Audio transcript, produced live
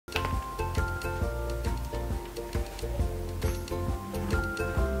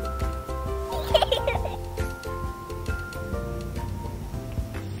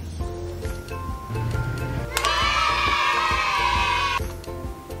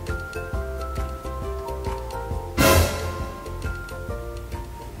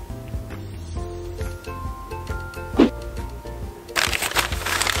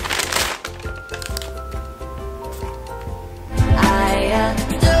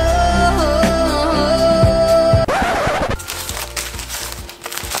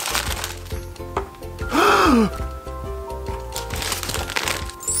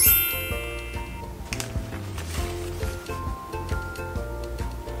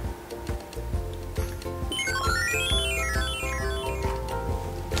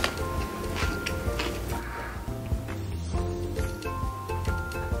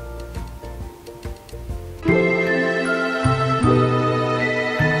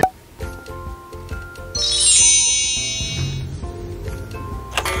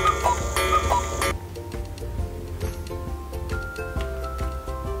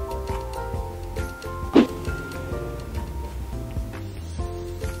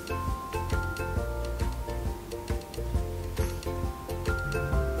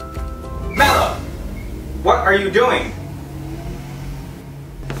are you doing?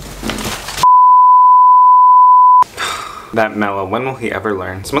 That Mello, when will he ever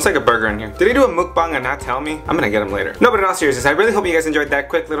learn? Smells like a burger in here. Did he do a mukbang and not tell me? I'm gonna get him later. No, but in all seriousness, I really hope you guys enjoyed that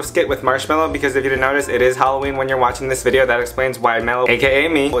quick little skit with Marshmello, because if you didn't notice, it is Halloween when you're watching this video. That explains why Mello, aka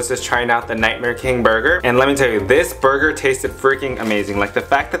me, was just trying out the Nightmare King burger. And let me tell you, this burger tasted freaking amazing. Like the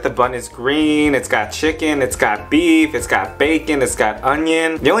fact that the bun is green, it's got chicken, it's got beef, it's got bacon, it's got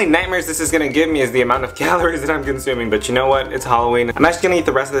onion. The only nightmares this is gonna give me is the amount of calories that I'm consuming, but you know what? It's Halloween. I'm actually gonna eat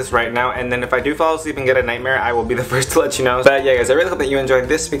the rest of this right now, and then if I do fall asleep and get a nightmare, I will be the first to let you know. But yeah, guys, I really hope that you enjoyed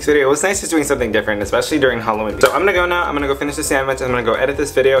this week's video. It was nice just doing something different, especially during Halloween. So I'm gonna go now, I'm gonna go finish the sandwich, I'm gonna go edit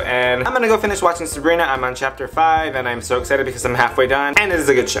this video, and I'm gonna go finish watching Sabrina. I'm on chapter 5, and I'm so excited because I'm halfway done, and it is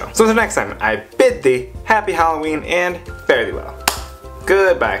a good show. So until next time, I bid thee happy Halloween, and fare thee well.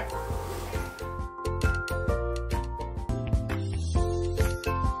 Goodbye.